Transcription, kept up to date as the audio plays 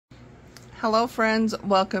Hello friends,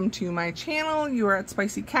 welcome to my channel. You are at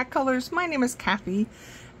SpiceyCatColors. My name is Kathy,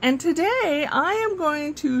 and today I am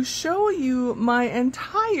going to show you my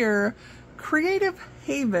entire Creative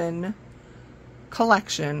Haven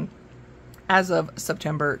collection as of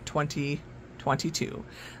September 2022.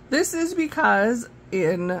 This is because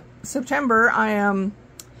in September I am,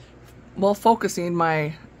 well, focusing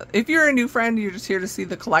my, if you're a new friend, you're just here to see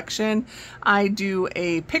the collection. I do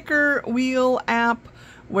a picker wheel app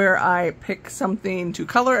where I pick something to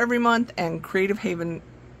color every month, and Creative Haven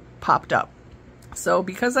popped up. So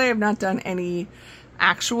because I have not done any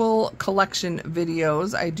actual collection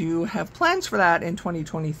videos, I do have plans for that in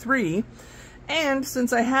 2023. And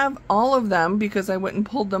since I have all of them, because I went and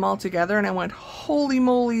pulled them all together and I went, holy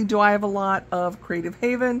moly, do I have a lot of Creative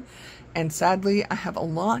Haven. And sadly, I have a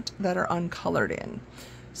lot that are uncolored in.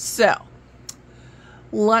 So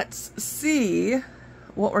let's see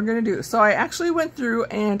what we're going to do. So I actually went through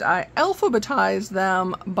and I alphabetized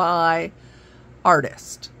them by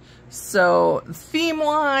artist. So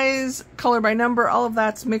theme-wise, color by number, all of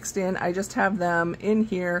that's mixed in. I just have them in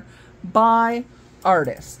here by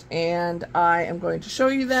artist. And I am going to show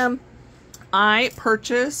you them.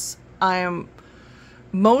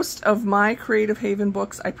 Most of my Creative Haven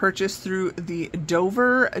books I purchase through the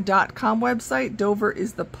Dover.com website. Dover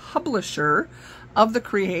is the publisher of the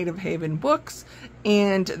Creative Haven books,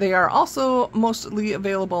 and they are also mostly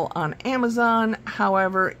available on Amazon.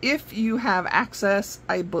 However, if you have access,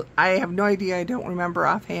 I have no idea, I don't remember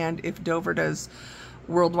offhand if Dover does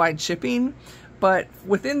worldwide shipping, but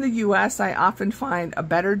within the US I often find a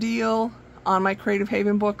better deal on my Creative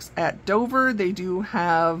Haven books at Dover. They do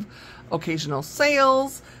have occasional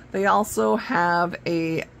sales. They also have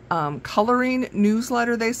a coloring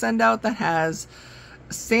newsletter they send out that has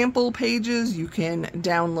sample pages you can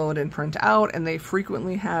download and print out, and they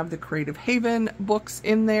frequently have the Creative Haven books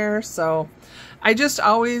in there. So I don't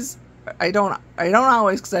always,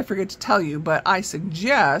 because I forget to tell you, but I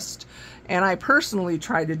suggest, and I personally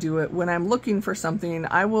try to do it when I'm looking for something,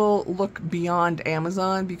 I will look beyond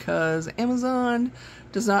Amazon, because Amazon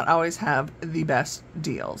does not always have the best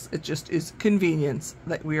deals. It just is convenience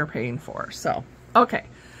that we are paying for. So, okay,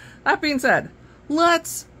 that being said,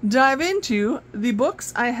 let's dive into the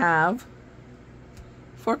books I have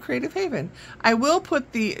for Creative Haven. I will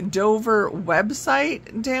put the Dover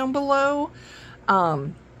website down below,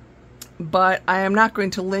 but I am not going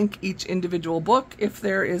to link each individual book. If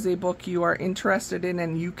there is a book you are interested in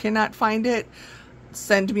and you cannot find it,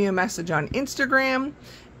 send me a message on Instagram,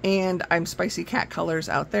 and I'm SpiceyCatColors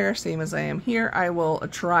out there, same as I am here. I will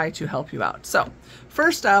try to help you out. So,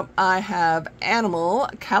 first up, I have Animal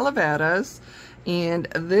Calaveras. And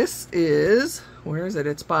this is, where is it?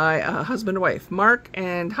 It's by husband and wife, Mark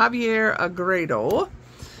and Javier Agredo.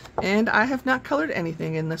 And I have not colored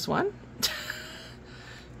anything in this one.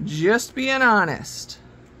 Just being honest.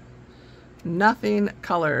 Nothing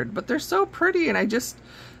colored. But they're so pretty, and I just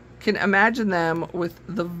can imagine them with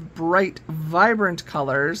the bright, vibrant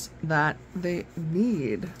colors that they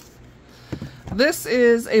need. This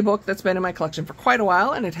is a book that's been in my collection for quite a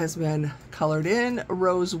while, and it has been colored in.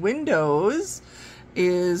 Rose Windows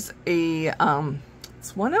is a,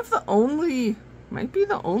 it's one of the only, might be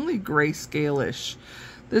the only grayscale-ish.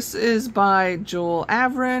 This is by Joel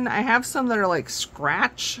Avron. I have some that are like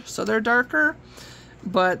scratch, so they're darker,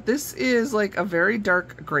 but this is like a very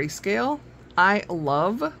dark grayscale. I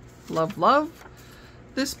love, love, love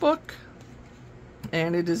this book,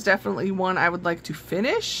 and it is definitely one I would like to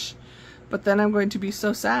finish. But then I'm going to be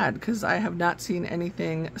so sad because I have not seen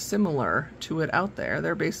anything similar to it out there.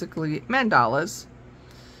 They're basically mandalas,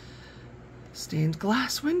 stained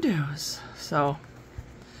glass windows. So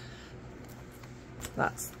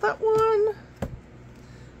that's that one.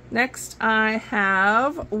 Next, I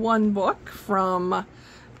have one book from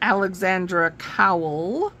Alexandra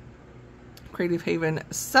Cowell, Creative Haven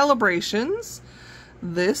Celebrations.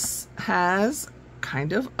 This has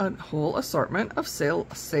kind of a whole assortment of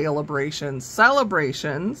celebrations.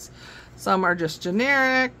 Some are just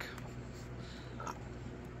generic,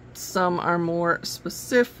 some are more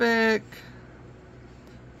specific.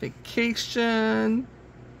 Vacation,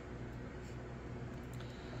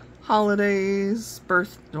 holidays,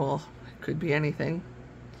 well, it could be anything.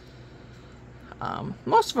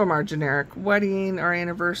 Most of them are generic. Wedding or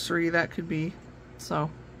anniversary, that could be.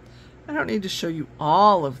 So I don't need to show you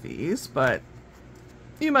all of these, but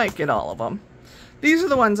you might get all of them. These are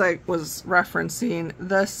the ones I was referencing.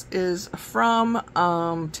 This is from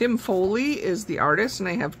Tim Foley is the artist, and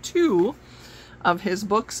I have two of his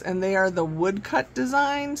books, and they are the woodcut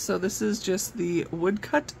designs. So this is just the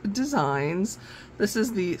woodcut designs. This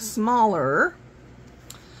is the smaller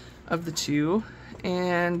of the two.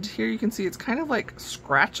 And here you can see it's kind of like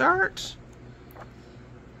scratch art.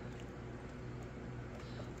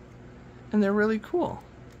 And they're really cool.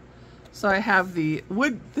 So I have the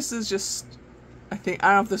wood, this is just, I don't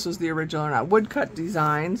know if this was the original or not, woodcut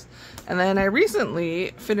designs. And then I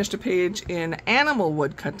recently finished a page in animal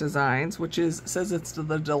woodcut designs, which says it's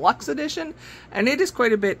the deluxe edition, and it is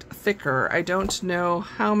quite a bit thicker. I don't know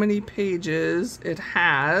how many pages it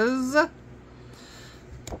has,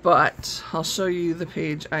 but I'll show you the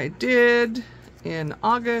page I did in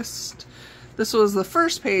August. This was the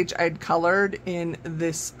first page I'd colored in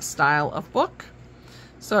this style of book.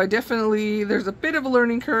 So I definitely, there's a bit of a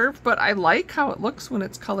learning curve, but I like how it looks when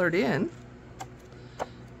it's colored in.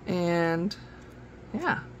 And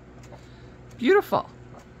yeah, beautiful,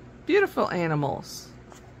 beautiful animals.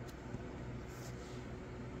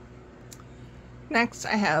 Next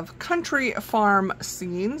I have Country Farm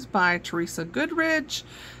Scenes by Teresa Goodrich.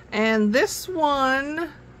 And this one,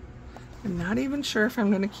 I'm not even sure if I'm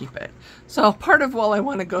going to keep it. So part of while I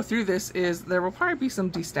want to go through this is there will probably be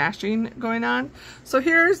some destashing going on. So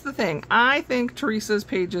here's the thing. I think Teresa's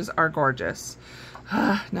pages are gorgeous.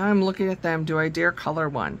 Now I'm looking at them. Do I dare color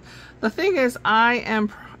one? The thing is,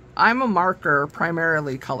 I'm a marker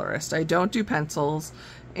primarily colorist. I don't do pencils.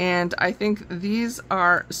 And I think these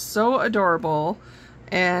are so adorable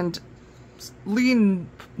and lean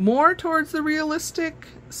more towards the realistic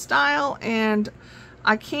style, and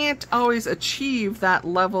I can't always achieve that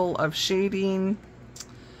level of shading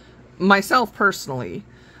myself personally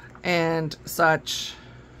and such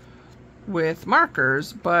with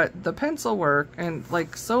markers, but the pencil work and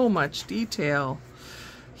like so much detail,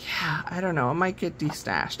 yeah, I don't know, it might get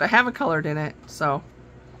destashed. I haven't colored in it, so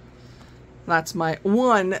that's my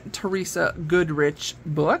one Teresa Goodrich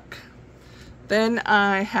book. Then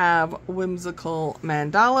I have Whimsical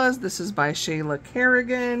Mandalas. This is by Shayla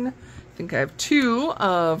Kerrigan. I think I have 2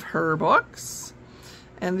 of her books.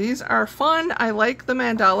 And these are fun. I like the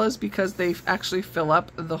mandalas because they actually fill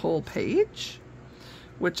up the whole page,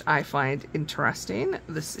 which I find interesting.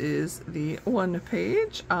 This is the one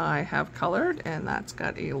page I have colored, and that's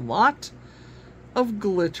got a lot of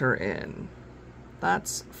glitter in.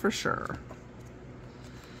 That's for sure.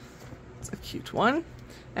 It's a cute one.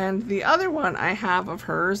 And the other one I have of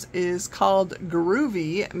hers is called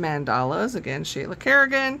Groovy Mandalas. Again, Shayla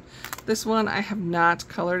Kerrigan. This one I have not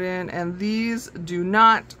colored in, and these do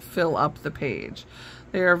not fill up the page.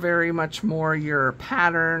 They are very much more your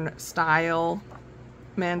pattern style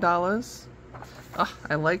mandalas. Oh,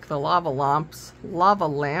 I like the lava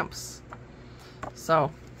lamps.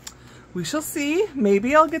 So we shall see.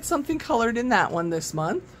 Maybe I'll get something colored in that one this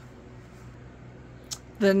month.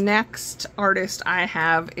 The next artist I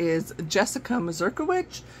have is Jessica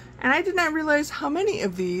Mazurkiewicz, and I did not realize how many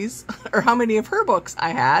of these, or how many of her books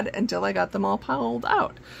I had until I got them all pulled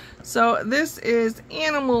out. So this is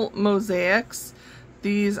Animal Mosaics.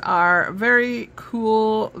 These are very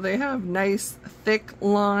cool. They have nice thick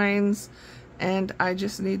lines, and I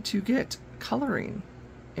just need to get coloring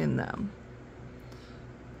in them.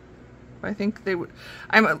 I think they would.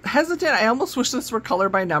 I'm hesitant. I almost wish this were color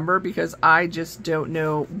by number because I just don't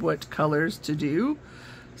know what colors to do.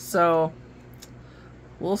 So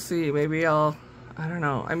we'll see. Maybe I don't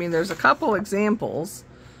know. I mean, there's a couple examples,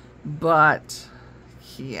 but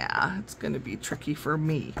yeah, it's going to be tricky for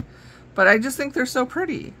me. But I just think they're so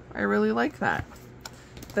pretty. I really like that.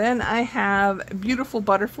 Then I have Beautiful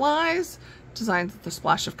Butterflies, designed with a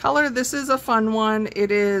splash of color. This is a fun one.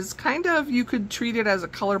 It is kind of, you could treat it as a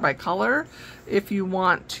color by color if you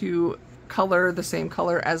want to color the same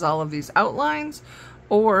color as all of these outlines,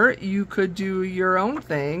 or you could do your own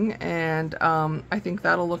thing, and I think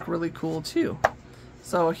that'll look really cool too.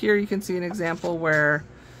 So here you can see an example where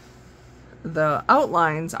the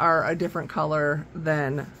outlines are a different color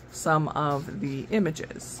than some of the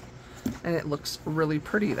images, and it looks really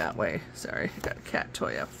pretty that way. Sorry, I got a cat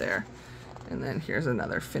toy up there. And then here's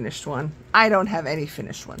another finished one. I don't have any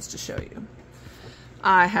finished ones to show you.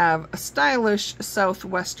 I have Stylish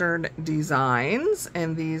Southwestern Designs,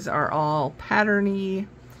 and these are all patterny,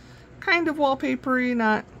 kind of wallpapery,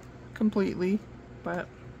 not completely, but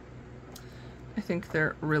I think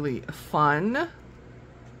they're really fun.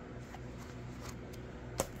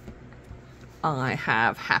 I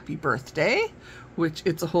have Happy Birthday, which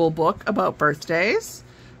it's a whole book about birthdays.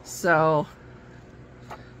 So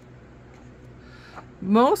I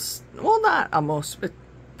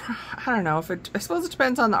don't know, I suppose it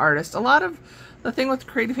depends on the artist. A lot of the thing with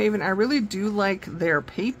Creative Haven, I really do like their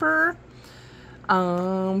paper,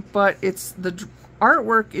 but it's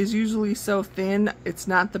artwork is usually so thin, it's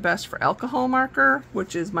not the best for alcohol marker,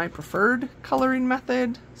 which is my preferred coloring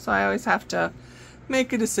method. So I always have to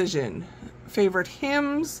make a decision. Favorite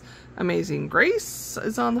hymns, Amazing Grace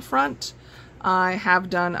is on the front. I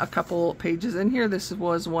have done a couple pages in here. This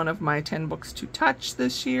was one of my 10 books to touch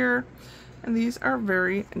this year. And these are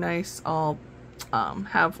very nice. I'll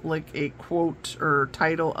have like a quote or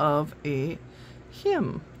title of a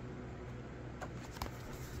hymn.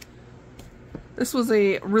 This was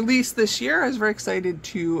a release this year. I was very excited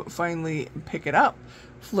to finally pick it up.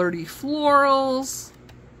 Flirty Florals,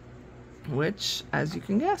 which, as you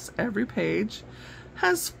can guess, every page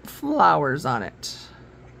has flowers on it.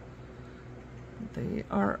 They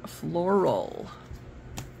are floral.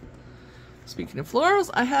 Speaking of florals,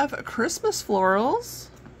 I have Christmas florals.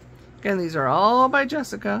 Again, these are all by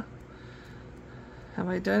Jessica. Have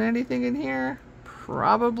I done anything in here?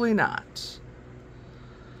 Probably not.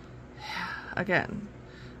 Again,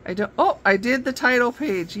 I don't. Oh, I did the title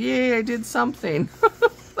page. Yay, I did something.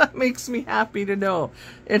 That makes me happy to know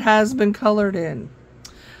it has been colored in.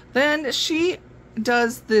 Then she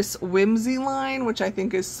does this whimsy line, which I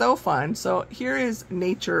think is so fun. So here is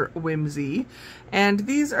Nature Whimsy, and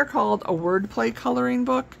these are called a wordplay coloring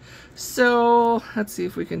book. So let's see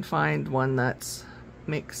if we can find one that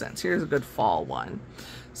makes sense. Here's a good fall one.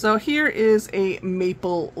 So here is a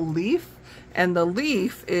maple leaf, and the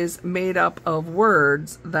leaf is made up of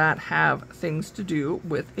words that have things to do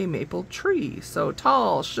with a maple tree. So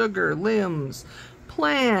tall, sugar, limbs,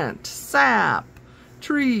 plant, sap,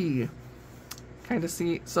 tree. Kind of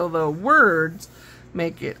see, so the words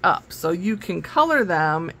make it up. So you can color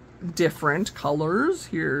them different colors.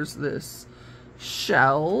 Here's this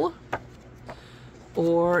shell,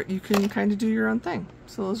 or you can kind of do your own thing.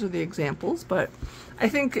 So those are the examples, but I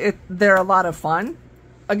think they're a lot of fun.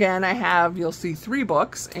 Again, you'll see 3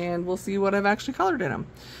 books, and we'll see what I've actually colored in them.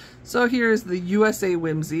 So here's the USA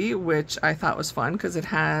Whimsy, which I thought was fun because it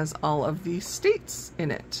has all of the states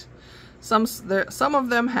in it. Some of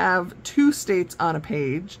them have 2 states on a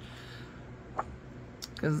page,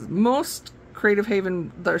 because most Creative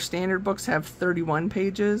Haven, their standard books, have 31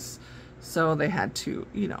 pages. So they had to,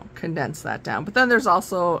 you know, condense that down. But then there's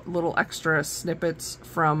also little extra snippets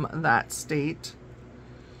from that state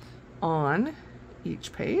on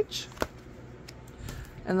each page.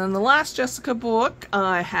 And then the last Jessica book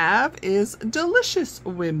I have is Delicious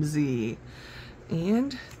Whimsy.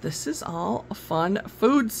 And this is all fun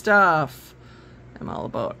food stuff. I'm all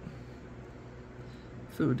about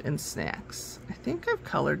food and snacks. I think I've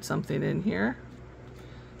colored something in here.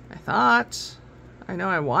 I thought. I know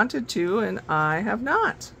I wanted to, and I have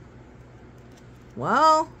not.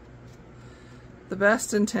 Well, the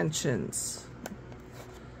best intentions.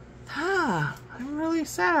 I'm really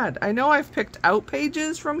sad. I know I've picked out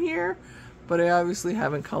pages from here, but I obviously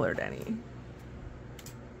haven't colored any.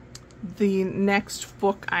 The next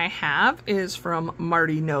book I have is from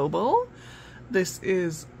Marty Noble. This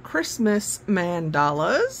is Christmas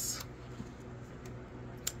Mandalas.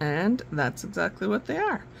 And that's exactly what they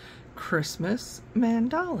are. Christmas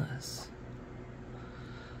Mandalas.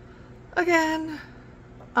 Again,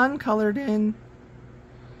 uncolored in.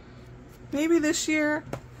 Maybe this year.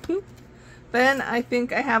 Then I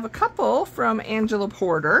think I have a couple from Angela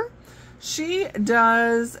Porter. She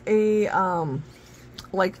does a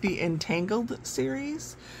like the Entangled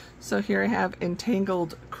series. So here I have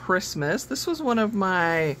Entangled Christmas. This was one of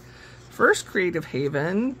my first Creative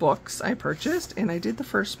Haven books I purchased, and I did the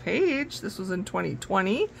first page. This was in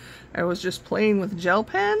 2020. I was just playing with gel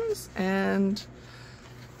pens and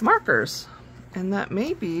markers, and that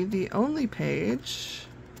may be the only page.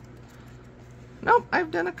 Nope,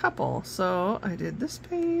 I've done a couple. So I did this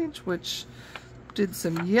page, which did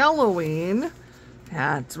some yellowing.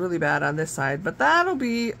 Yeah, it's really bad on this side, but that'll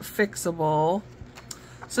be fixable.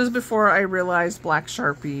 This is before I realized black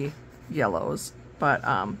Sharpie yellows, but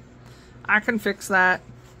I can fix that.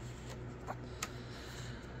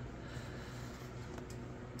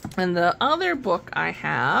 And the other book I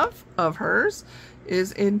have of hers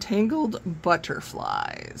is Entangled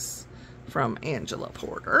Butterflies from Angela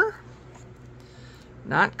Porter.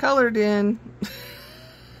 Not colored in.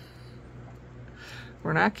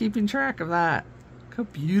 We're not keeping track of that. Look how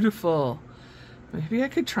beautiful. Maybe I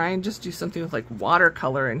could try and just do something with like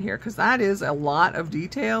watercolor in here, because that is a lot of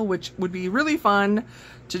detail, which would be really fun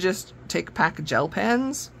to just take a pack of gel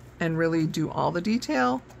pens and really do all the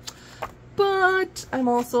detail. But I'm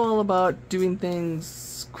also all about doing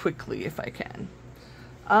things quickly if I can.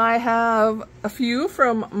 I have a few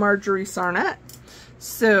from Marjorie Sarnett.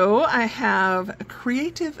 So I have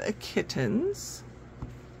Creative Kittens.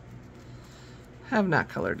 Have not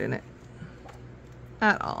colored in it.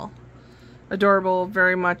 at all. Adorable,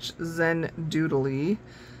 very much Zen doodly.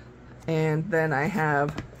 And then I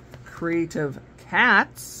have Creative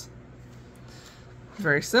Cats.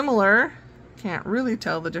 Very similar. Can't really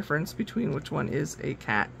tell the difference between which one is a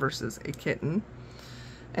cat versus a kitten.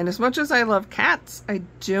 And as much as I love cats, I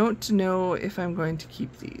don't know if I'm going to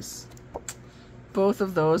keep these. Both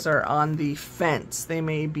of those are on the fence. They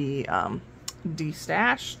may be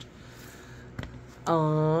destashed.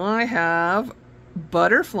 I have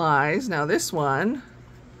Butterflies. Now this one,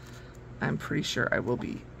 I'm pretty sure I will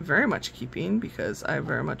be very much keeping because I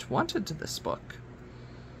very much wanted this book.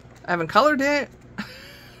 I haven't colored it.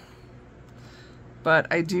 But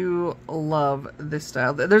I do love this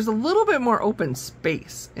style. There's a little bit more open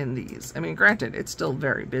space in these. I mean, granted, it's still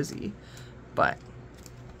very busy, but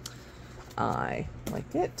I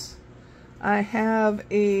like it. I have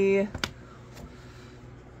a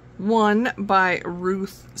one by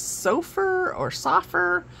Ruth Sofer or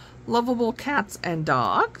Soffer, Lovable Cats and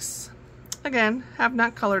Dogs. Again, have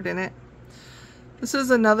not colored in it. This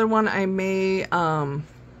is another one I may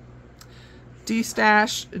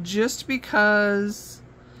destash just because,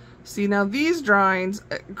 see, now these drawings,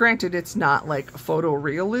 granted it's not like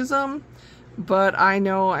photorealism, but I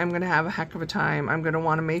know I'm going to have a heck of a time. I'm going to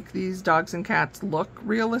want to make these dogs and cats look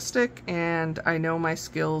realistic, and I know my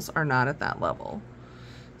skills are not at that level.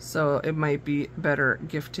 So it might be better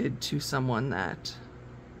gifted to someone that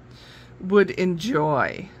would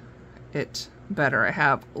enjoy it better. I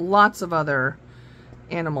have lots of other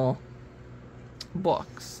animal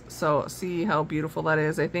books, so see how beautiful that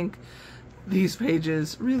is. I think these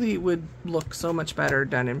pages really would look so much better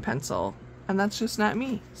done in pencil, and that's just not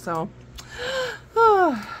me. So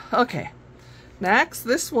okay, next,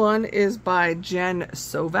 this one is by Jen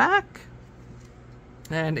Sovak,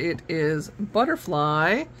 and it is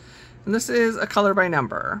Butterfly, and this is a color by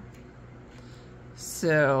number.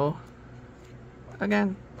 So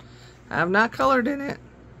again, I have not colored in it.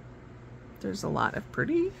 There's a lot of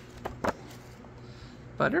pretty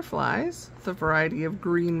butterflies with a variety of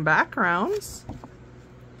green backgrounds.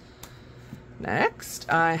 Next,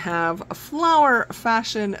 I have Flower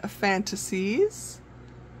Fashion Fantasies,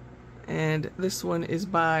 and this one is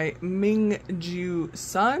by Mingju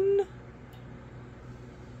Sun.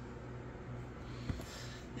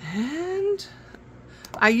 And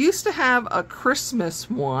I used to have a Christmas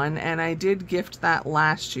one, and I did gift that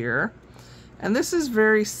last year. And this is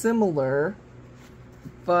very similar,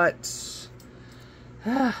 but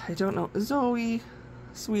I don't know. Zoe,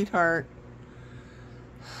 sweetheart.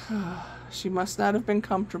 She must not have been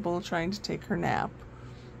comfortable trying to take her nap.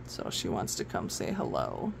 So she wants to come say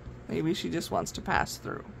hello. Maybe she just wants to pass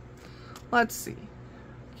through. Let's see.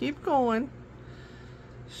 Keep going.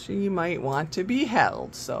 She might want to be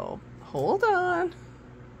held, so hold on.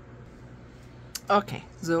 Okay,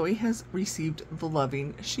 Zoe has received the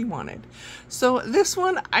loving she wanted. So this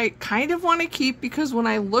one I kind of want to keep because when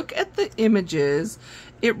I look at the images,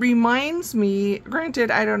 it reminds me,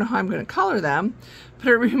 granted I don't know how I'm going to color them, but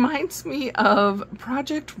it reminds me of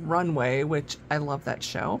Project Runway, which I love that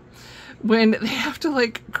show, when they have to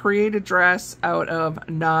like create a dress out of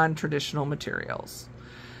non-traditional materials.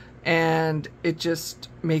 And it just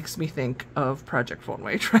makes me think of Project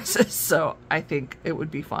Runway dresses, so I think it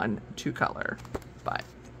would be fun to color, but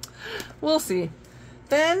we'll see.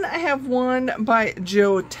 Then I have one by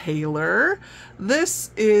Joe Taylor.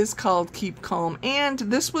 This is called Keep Calm, and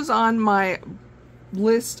this was on my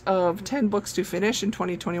list of 10 books to finish in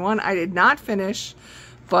 2021. I did not finish,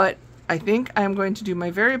 but I think I'm going to do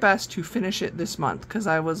my very best to finish it this month because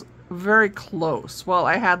I was very close. Well,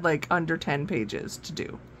 I had like under 10 pages to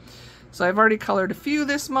do. So I've already colored a few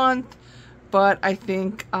this month, but I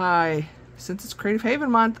think since it's Creative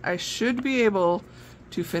Haven month, I should be able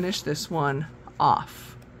to finish this one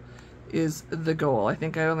off, is the goal. I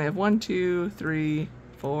think I only have 1, 2, 3,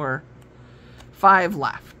 4, 5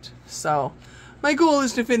 left. So my goal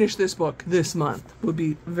is to finish this book this month. Would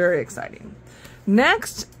be very exciting.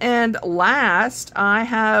 Next and last, I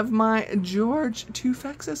have my George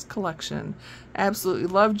Tufexis collection. Absolutely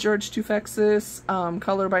love George Tufexis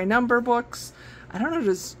color by number books. I don't know,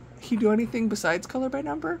 does he do anything besides color by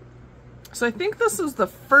number? So I think this is the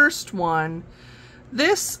first one.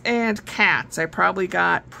 This and Cats I probably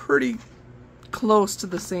got pretty close to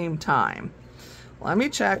the same time. Let me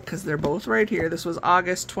check because they're both right here. This was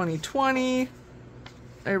August 2020.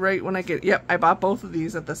 Yep, I bought both of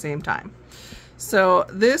these at the same time. So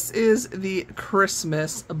this is the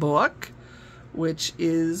Christmas book, which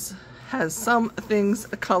has some things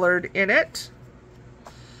colored in it.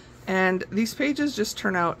 And these pages just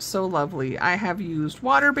turn out so lovely. I have used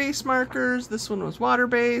water-based markers. This one was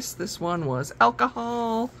water-based. This one was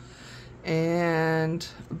alcohol. And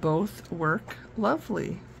both work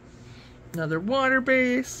lovely. Another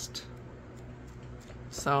water-based.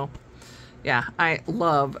 So, yeah, I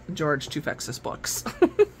love George Tufexis books.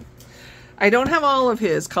 I don't have all of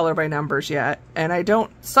his color by numbers yet, and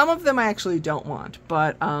some of them I actually don't want,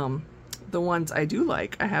 but the ones I do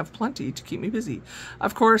like, I have plenty to keep me busy.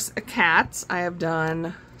 Of course, cats, I have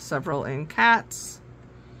done several in cats.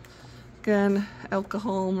 Again,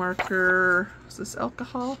 alcohol marker. Is this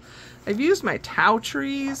alcohol? I've used my Tau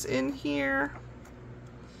trees in here.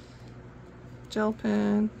 Gel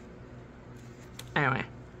pen. Anyway.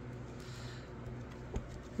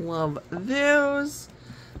 Love those.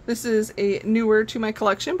 This is a newer to my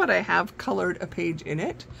collection, but I have colored a page in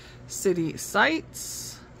it. City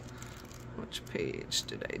Sights. Which page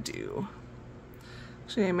did I do?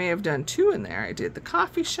 Actually, I may have done two in there. I did the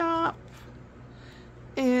coffee shop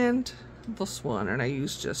and this one, and I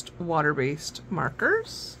used just water-based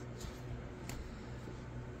markers.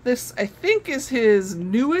 This, I think, is his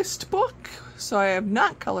newest book, so I have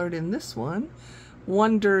not colored in this one.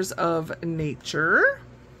 Wonders of Nature.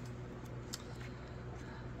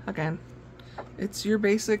 Again, it's your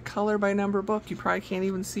basic color by number book. You probably can't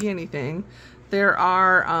even see anything. There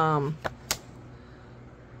are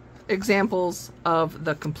examples of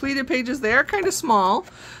the completed pages. They are kind of small,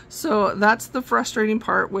 so that's the frustrating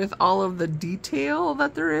part with all of the detail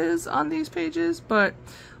that there is on these pages. But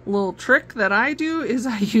a little trick that I do is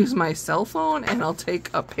I use my cell phone and I'll take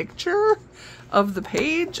a picture of the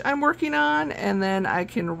page I'm working on, and then I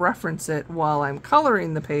can reference it while I'm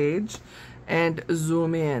coloring the page and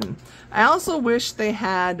zoom in. I also wish they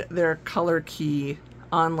had their color key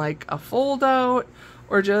on like a fold out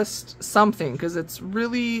or just something, because it's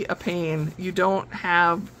really a pain. You don't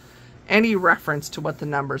have any reference to what the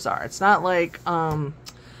numbers are. It's not like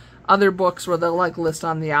other books where they'll like list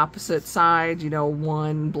on the opposite side, you know,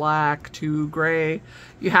 1 black, 2 gray.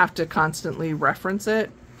 You have to constantly reference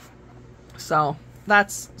it. So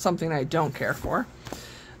that's something I don't care for.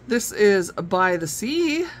 This is By the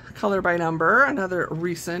Sea, color by number, another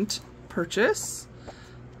recent purchase.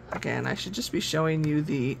 Again, I should just be showing you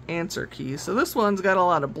the answer keys. So this one's got a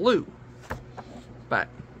lot of blue, but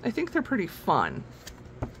I think they're pretty fun.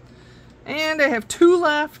 And I have 2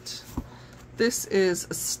 left. This is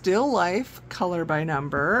Still Life, color by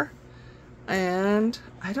number. And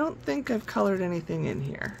I don't think I've colored anything in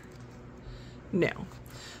here. No.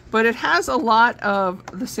 But it has a lot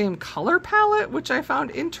of the same color palette, which I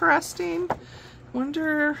found interesting.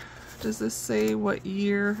 Wonder, does this say what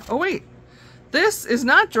year? Oh, wait. This is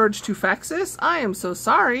not George Tufexis. I am so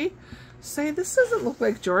sorry. Say, this doesn't look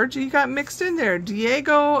like George. He got mixed in there.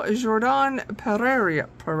 Diego Jordan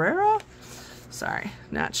Pereira? Sorry,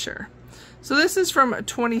 not sure. So this is from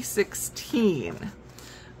 2016.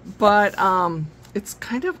 But it's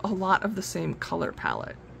kind of a lot of the same color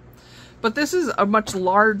palette. But this is a much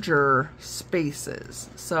larger spaces.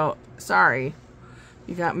 So, sorry.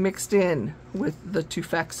 You got mixed in with the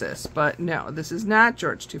Tufexis, but no, this is not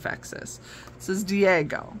George Tufexis. This is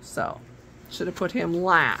Diego, so should have put him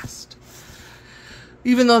last.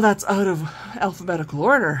 Even though that's out of alphabetical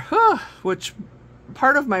order, which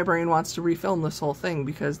part of my brain wants to refilm this whole thing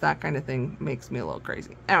because that kind of thing makes me a little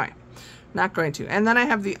crazy. Anyway, not going to. And then I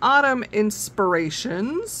have the Autumn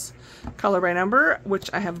Inspirations, color by number, which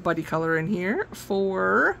I have buddy color in here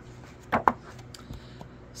for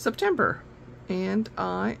September. And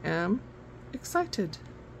I am excited.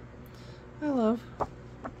 I love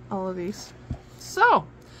all of these. So,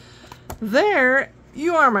 there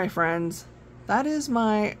you are, my friends. That is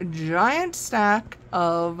my giant stack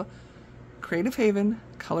of Creative Haven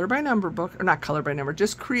color by number book, or not color by number,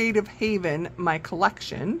 just Creative Haven, my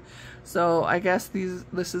collection. So I guess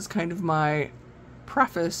this is kind of my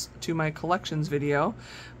preface to my collections video.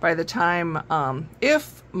 By the time,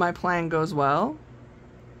 if my plan goes well,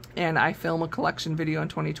 and I film a collection video in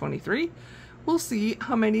 2023, we'll see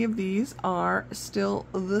how many of these are still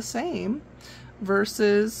the same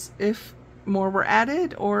versus if more were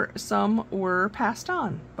added or some were passed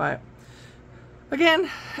on. But again,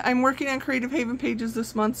 I'm working on Creative Haven pages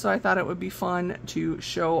this month, so I thought it would be fun to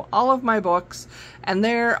show all of my books. And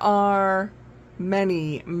there are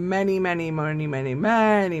many, many, many, many, many,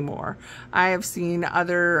 many more. I have seen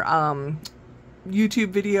other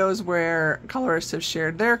YouTube videos where colorists have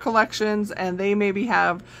shared their collections, and they maybe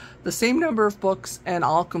have the same number of books and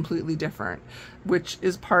all completely different, which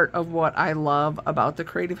is part of what I love about the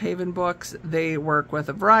Creative Haven books. They work with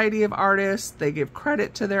a variety of artists, they give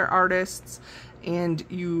credit to their artists, and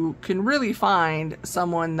you can really find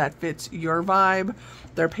someone that fits your vibe.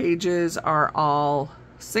 Their pages are all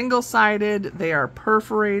single-sided, they are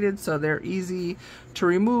perforated, so they're easy to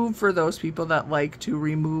remove for those people that like to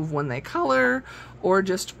remove when they color, or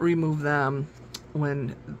just remove them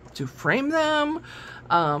when to frame them.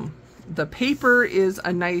 The paper is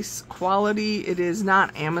a nice quality. It is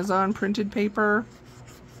not Amazon printed paper,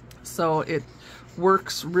 so it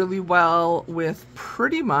works really well with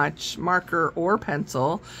pretty much marker or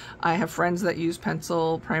pencil. I have friends that use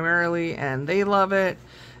pencil primarily and they love it.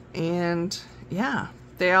 And yeah,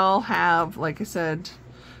 they all have, like I said,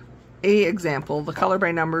 a example. The color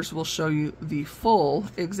by numbers will show you the full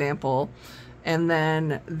example, and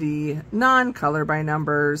then the non-color by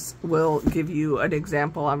numbers will give you an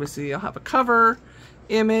example. Obviously you'll have a cover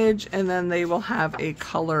image, and then they will have a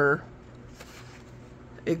color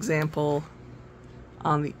example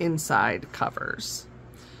on the inside covers.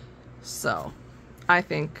 So I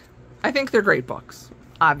think they're great books,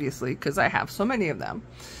 obviously, because I have so many of them.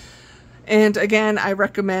 And again, I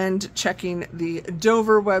recommend checking the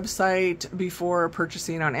Dover website before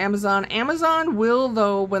purchasing on Amazon. Amazon will,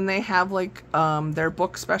 though, when they have like their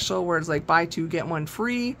book special where it's like buy two get one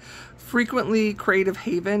free, frequently Creative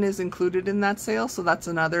Haven is included in that sale, so that's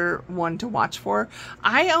another one to watch for.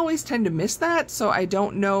 I always tend to miss that, so I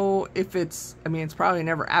don't know if it's, I mean, it's probably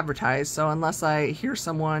never advertised, so unless I hear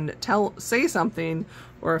someone say something,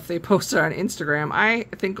 or if they post it on Instagram, I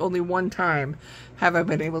think only one time have I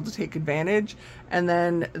been able to take advantage, and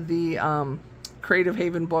then the Creative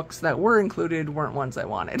Haven books that were included weren't ones I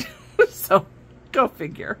wanted. So go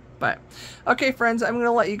figure. But okay, friends, I'm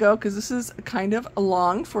gonna let you go because this is kind of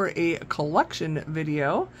long for a collection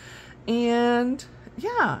video. And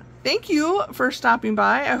yeah, thank you for stopping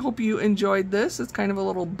by. I hope you enjoyed this. It's kind of a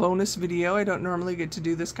little bonus video. I don't normally get to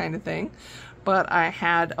do this kind of thing, but I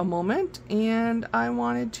had a moment and I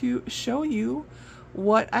wanted to show you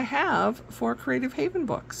what I have for Creative Haven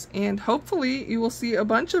books. And hopefully you will see a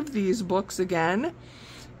bunch of these books again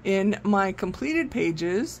in my completed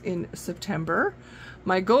pages in September.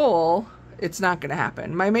 My goal, it's not going to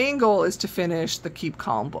happen. My main goal is to finish the Keep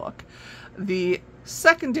Calm book. The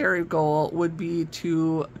secondary goal would be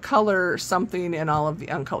to color something in all of the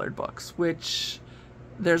uncolored books, which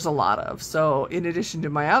there's a lot of. So in addition to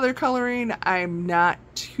my other coloring, I'm not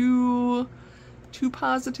too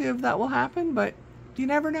positive that will happen, but you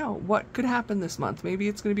never know what could happen this month. Maybe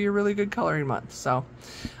it's going to be a really good coloring month. So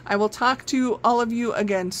I will talk to all of you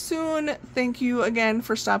again soon. Thank you again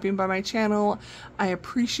for stopping by my channel. I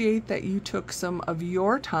appreciate that you took some of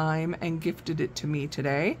your time and gifted it to me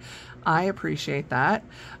today. I appreciate that.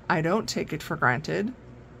 I don't take it for granted.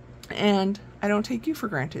 And I don't take you for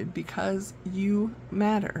granted, because you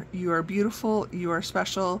matter. You are beautiful. You are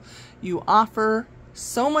special. You offer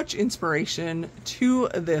so much inspiration to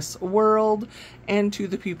this world and to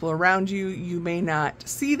the people around you. You may not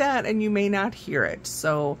see that and you may not hear it.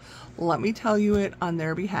 So let me tell you it on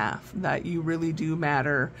their behalf, that you really do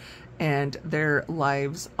matter and their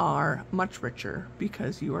lives are much richer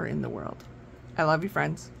because you are in the world. I love you,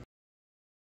 friends.